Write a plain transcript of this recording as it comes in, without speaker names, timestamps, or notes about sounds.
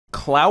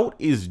clout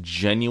is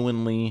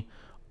genuinely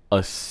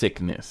a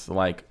sickness.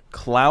 Like,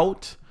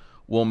 clout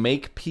will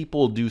make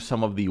people do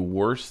some of the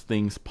worst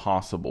things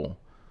possible.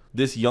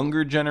 This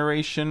younger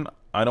generation,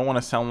 I don't want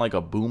to sound like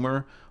a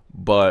boomer,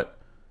 but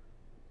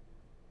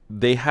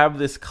they have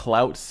this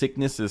clout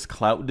sickness, this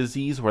clout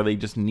disease, where they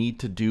just need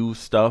to do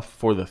stuff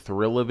for the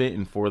thrill of it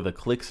and for the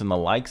clicks and the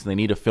likes. And they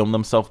need to film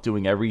themselves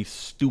doing every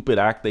stupid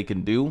act they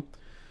can do.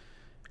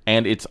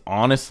 And it's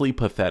honestly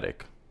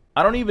pathetic.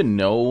 I don't even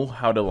know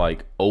how to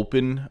like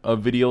open a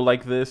video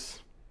like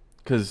this,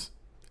 because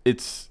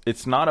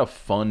it's not a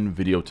fun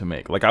video to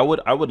make. Like, I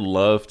would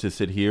love to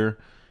sit here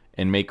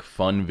and make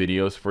fun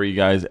videos for you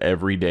guys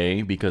every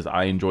day because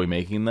I enjoy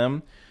making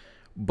them.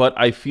 But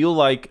I feel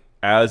like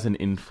as an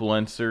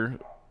influencer,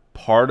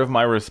 part of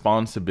my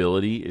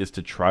responsibility is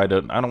to try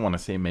to, I don't want to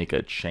say make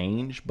a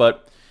change,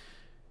 but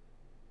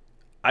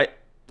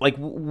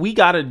we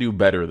got to do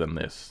better than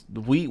this.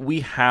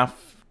 We have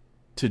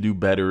to do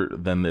better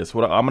than this.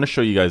 What I'm going to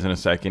show you guys in a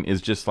second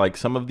is just like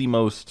some of the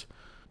most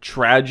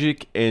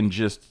tragic and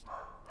just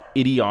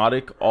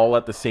idiotic all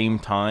at the same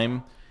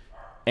time.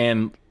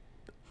 And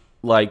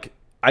like,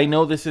 I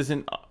know this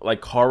isn't like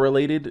car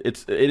related.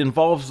 It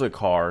involves a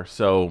car,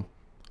 so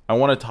I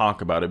want to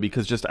talk about it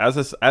because just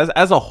as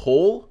a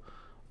whole,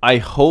 I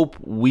hope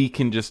we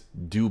can just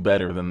do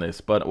better than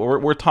this. But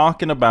we're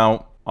talking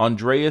about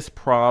Andreas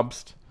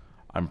Probst.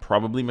 I'm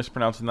probably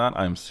mispronouncing that.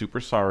 I'm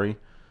super sorry.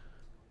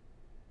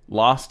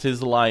 Lost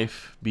his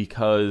life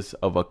because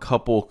of a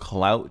couple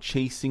clout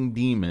chasing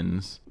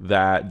demons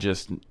that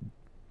just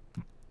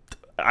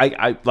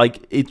I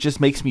like, it just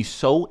makes me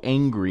so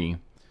angry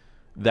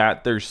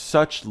that there's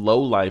such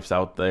lowlifes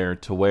out there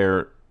to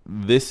where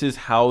this is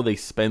how they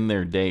spend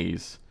their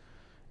days.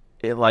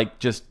 It like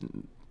just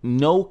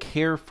no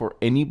care for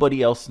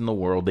anybody else in the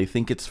world. They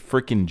think it's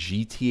freaking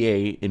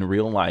GTA in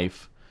real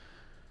life.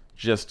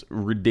 Just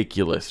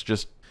ridiculous.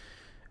 Just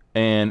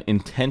an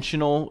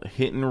intentional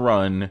hit and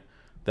run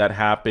that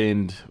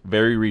happened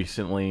very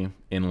recently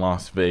in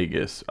Las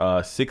Vegas.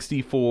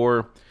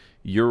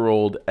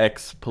 64-year-old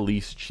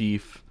ex-police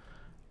chief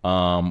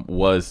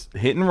was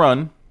hit and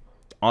run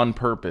on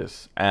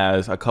purpose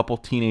as a couple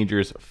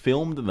teenagers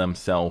filmed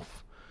themselves.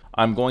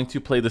 I'm going to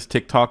play this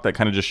TikTok that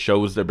kind of just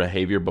shows their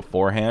behavior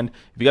beforehand.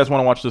 If you guys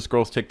want to watch this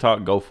girl's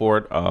TikTok, go for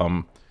it.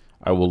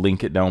 I will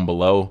link it down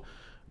below.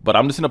 But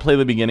I'm just going to play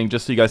the beginning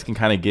just so you guys can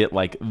kind of get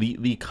like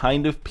the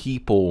kind of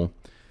people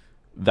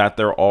that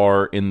there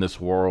are in this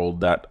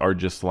world that are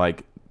just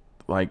like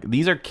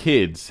these are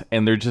kids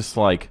and they're just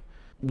like,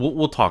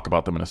 we'll talk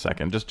about them in a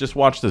second. Just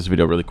watch this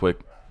video really quick.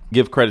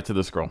 Give credit to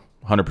this girl,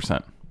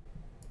 100%.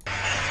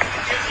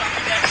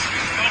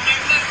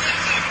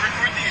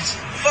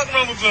 Fuck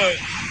wrong with blood.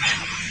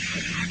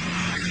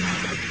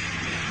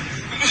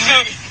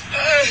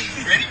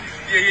 Ready?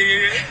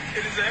 Yeah.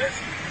 Hit his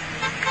ass.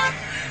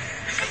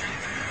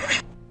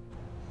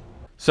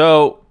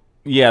 So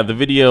yeah, the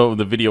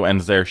video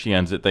ends there. She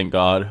ends it, thank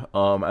God.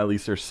 At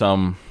least there's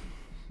some,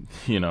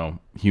 you know,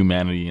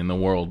 humanity in the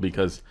world,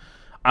 because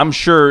I'm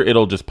sure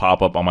it'll just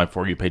pop up on my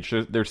For You page.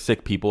 There's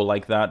sick people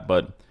like that,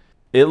 but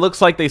it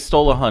looks like they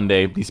stole a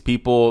Hyundai. These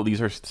people, these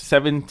are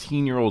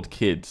 17-year-old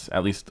kids.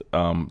 At least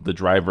the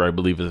driver, I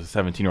believe, is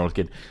a 17-year-old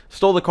kid.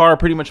 Stole the car,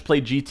 pretty much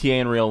played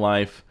GTA in real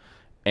life,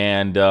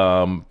 and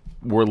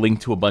were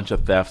linked to a bunch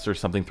of thefts or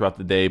something throughout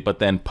the day. But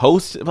then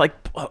posted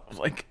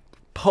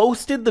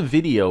the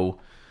video,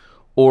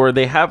 or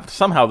they have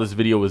somehow this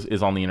video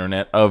is on the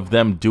internet of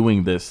them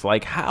doing this.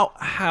 Like,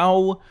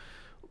 how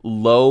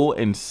low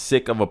and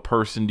sick of a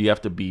person do you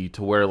have to be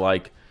to where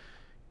like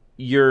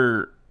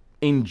your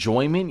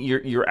enjoyment,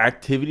 your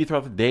activity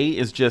throughout the day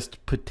is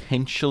just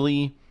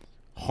potentially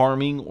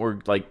harming or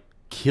like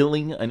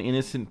killing an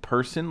innocent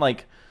person?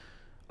 Like,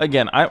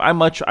 again, I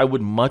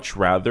would much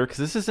rather, because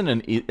this isn't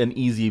an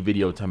easy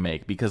video to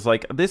make, because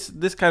like this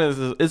kind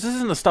of this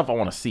isn't the stuff I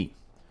want to see.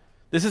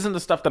 This isn't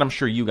the stuff that I'm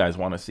sure you guys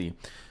want to see.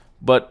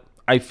 But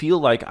I feel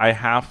like I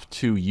have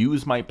to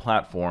use my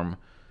platform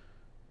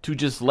to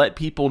just let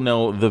people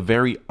know the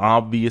very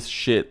obvious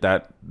shit,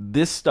 that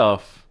this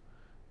stuff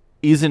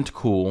isn't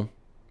cool,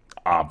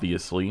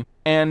 obviously.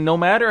 And no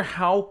matter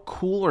how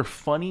cool or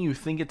funny you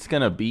think it's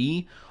gonna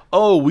be,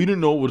 oh, we didn't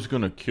know it was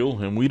gonna kill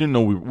him. We didn't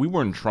know we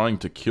weren't trying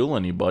to kill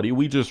anybody.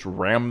 We just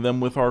rammed them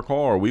with our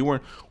car. We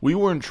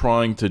weren't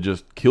trying to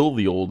just kill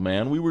the old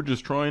man. We were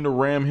just trying to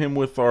ram him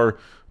with our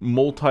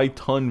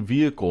multi-ton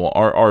vehicle,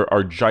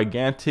 our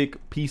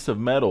gigantic piece of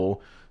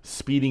metal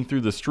speeding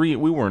through the street.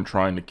 We weren't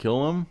trying to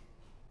kill him.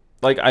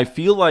 Like, I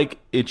feel like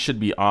it should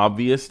be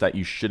obvious that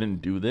you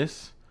shouldn't do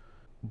this.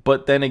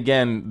 But then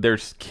again,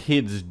 there's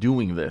kids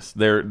doing this.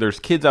 There's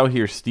kids out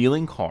here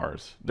stealing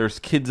cars. There's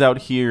kids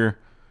out here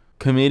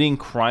committing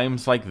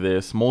crimes like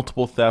this,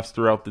 multiple thefts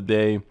throughout the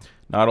day.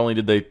 Not only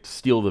did they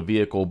steal the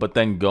vehicle, but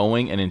then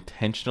going and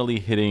intentionally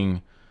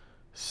hitting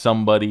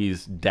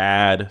somebody's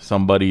dad,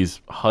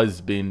 somebody's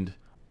husband.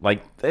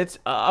 Like, it's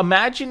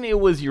imagine it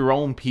was your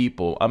own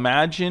people.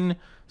 Imagine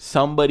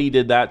somebody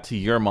did that to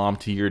your mom,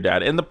 to your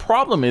dad. And the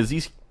problem is,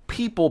 these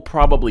people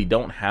probably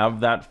don't have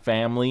that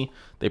family.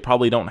 They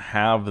probably don't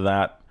have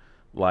that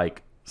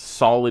like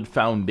solid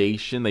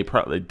foundation. They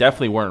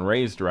definitely weren't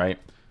raised right.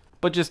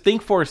 But just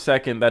think for a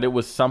second that it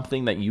was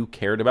something that you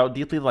cared about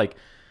deeply. Like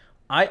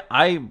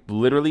I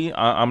literally,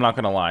 I'm not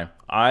gonna lie,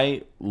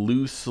 I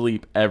lose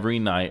sleep every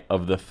night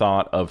of the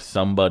thought of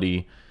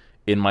somebody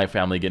in my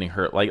family getting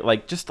hurt.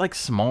 Like just like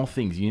small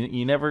things.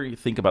 You never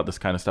think about this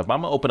kind of stuff. But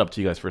I'm gonna open up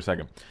to you guys for a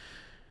second.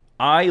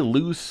 I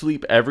lose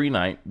sleep every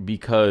night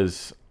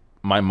because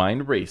my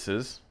mind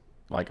races.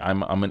 Like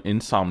I'm an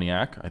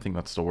insomniac. I think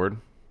that's the word.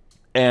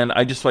 And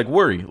I just like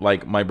worry.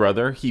 Like my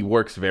brother, he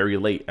works very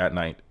late at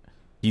night.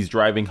 He's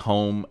driving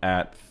home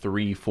at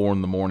 3, 4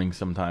 in the morning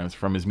sometimes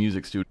from his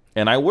music studio.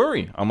 And I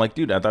worry. I'm like,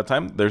 dude, at that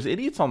time, there's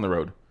idiots on the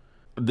road.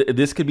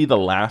 This could be the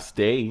last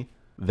day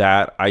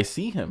that I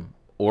see him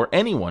or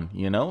anyone,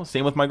 you know?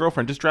 Same with my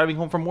girlfriend, just driving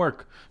home from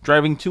work,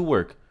 driving to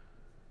work.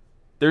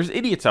 There's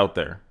idiots out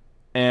there.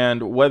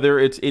 And whether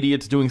it's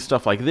idiots doing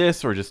stuff like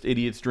this or just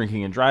idiots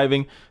drinking and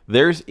driving,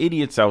 there's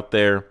idiots out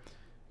there.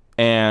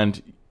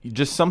 And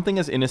just something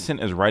as innocent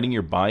as riding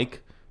your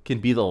bike can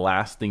be the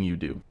last thing you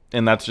do.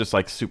 And that's just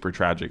like super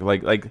tragic.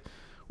 Like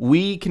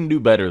we can do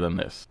better than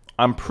this.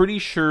 I'm pretty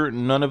sure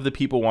none of the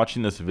people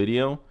watching this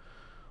video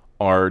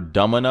are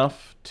dumb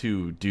enough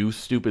to do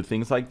stupid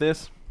things like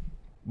this.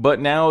 But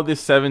now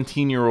this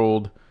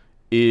 17-year-old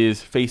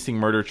is facing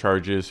murder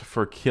charges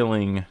for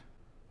killing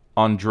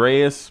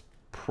Andreas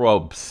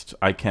Probst.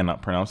 I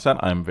cannot pronounce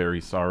that. I'm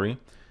very sorry.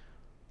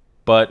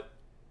 But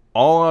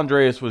all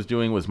Andreas was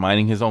doing was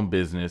minding his own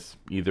business,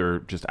 either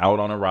just out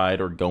on a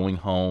ride or going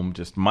home,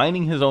 just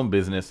minding his own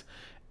business.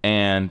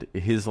 And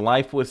his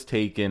life was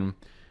taken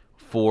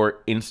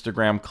for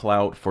Instagram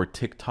clout, for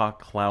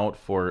TikTok clout,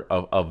 for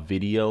a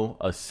video,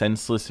 a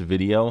senseless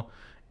video.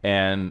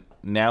 And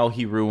now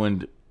he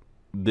ruined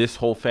this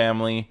whole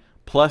family,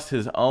 plus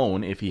his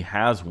own, if he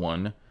has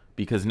one,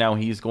 because now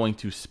he's going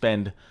to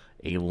spend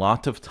a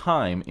lot of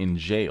time in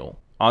jail.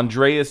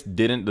 Andreas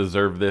didn't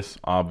deserve this.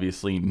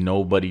 Obviously,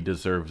 nobody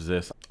deserves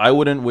this. I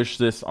wouldn't wish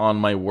this on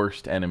my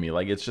worst enemy.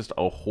 Like, it's just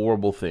a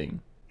horrible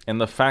thing. And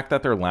the fact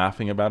that they're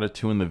laughing about it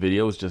too in the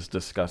video is just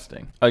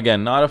disgusting.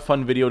 Again, not a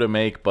fun video to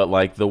make, but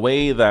like the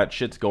way that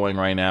shit's going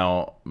right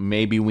now,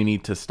 maybe we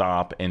need to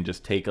stop and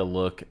just take a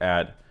look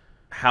at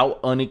how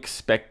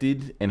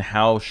unexpected and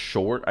how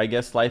short, I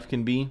guess, life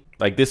can be.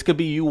 Like, this could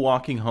be you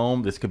walking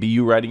home. This could be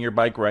you riding your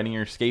bike, riding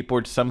your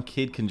skateboard. Some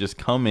kid can just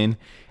come in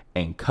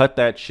and cut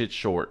that shit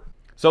short.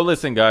 So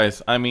listen,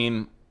 guys, I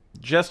mean,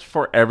 just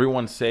for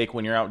everyone's sake,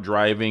 when you're out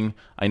driving,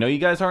 I know you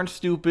guys aren't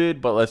stupid,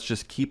 but let's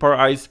just keep our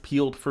eyes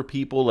peeled for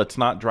people. Let's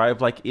not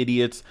drive like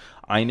idiots.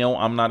 I know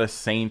I'm not a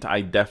saint.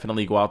 I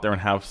definitely go out there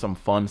and have some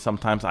fun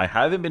sometimes. I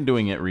haven't been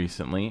doing it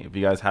recently. If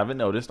you guys haven't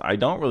noticed, I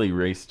don't really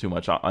race too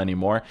much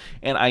anymore.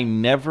 And I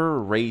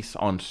never race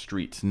on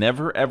streets.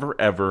 Never, ever,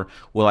 ever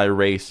will I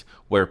race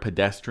where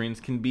pedestrians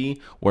can be,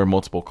 where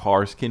multiple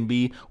cars can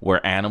be,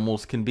 where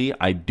animals can be.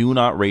 I do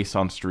not race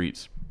on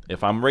streets.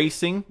 If I'm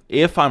racing,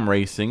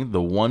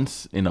 the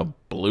once in a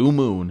blue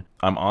moon,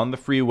 I'm on the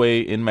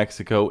freeway in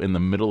Mexico in the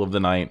middle of the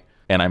night,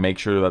 and I make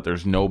sure that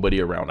there's nobody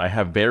around. I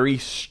have very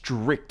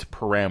strict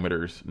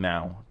parameters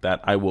now that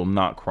I will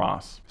not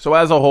cross. So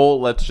as a whole,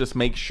 let's just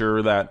make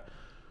sure that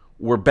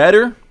we're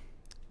better,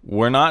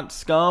 we're not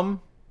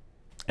scum,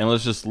 and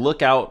let's just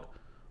look out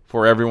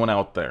for everyone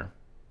out there.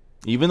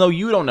 Even though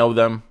you don't know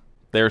them,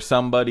 they're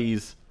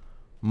somebody's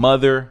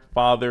mother,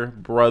 father,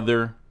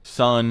 brother,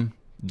 son,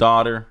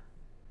 daughter.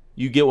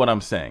 You get what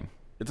I'm saying.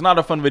 It's not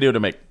a fun video to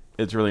make.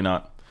 It's really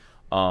not.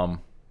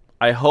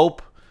 I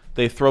hope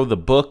they throw the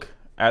book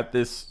at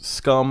this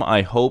scum.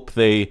 I hope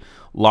they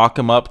lock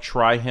him up,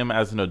 try him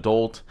as an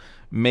adult,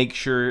 make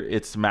sure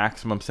it's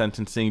maximum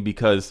sentencing,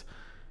 because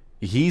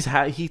he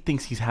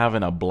thinks he's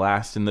having a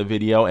blast in the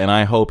video, and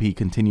I hope he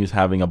continues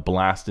having a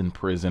blast in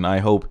prison. I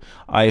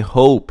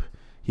hope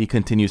he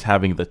continues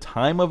having the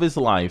time of his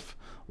life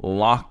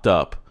locked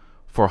up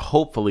for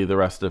hopefully the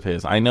rest of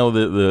his. I know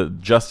that the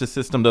justice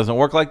system doesn't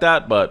work like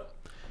that, but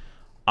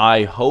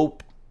I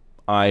hope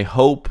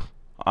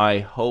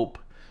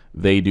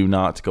they do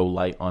not go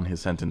light on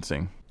his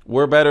sentencing.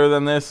 We're better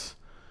than this.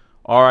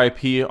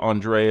 R.I.P.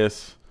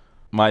 Andreas.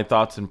 My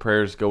thoughts and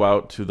prayers go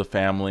out to the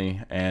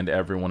family and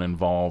everyone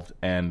involved.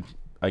 And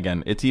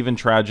again, it's even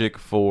tragic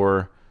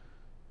for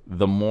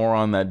the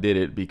moron that did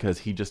it, because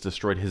he just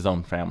destroyed his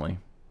own family.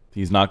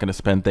 He's not going to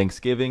spend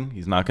Thanksgiving.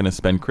 He's not going to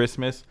spend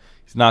Christmas.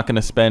 He's not going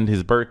to spend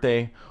his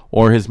birthday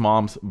or his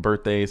mom's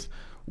birthdays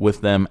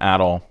with them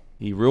at all.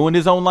 He ruined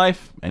his own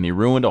life, and he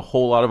ruined a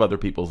whole lot of other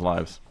people's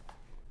lives.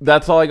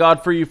 That's all I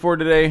got for you for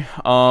today.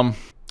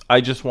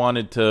 I just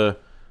wanted to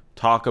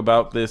talk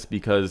about this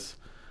because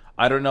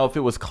I don't know if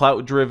it was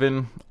clout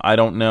driven. I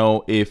don't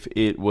know if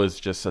it was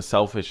just a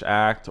selfish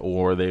act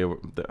or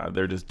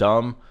they're just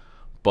dumb.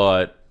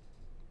 But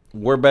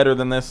we're better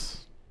than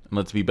this, and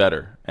let's be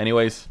better.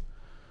 Anyways,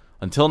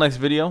 until next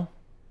video,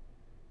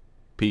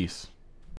 peace.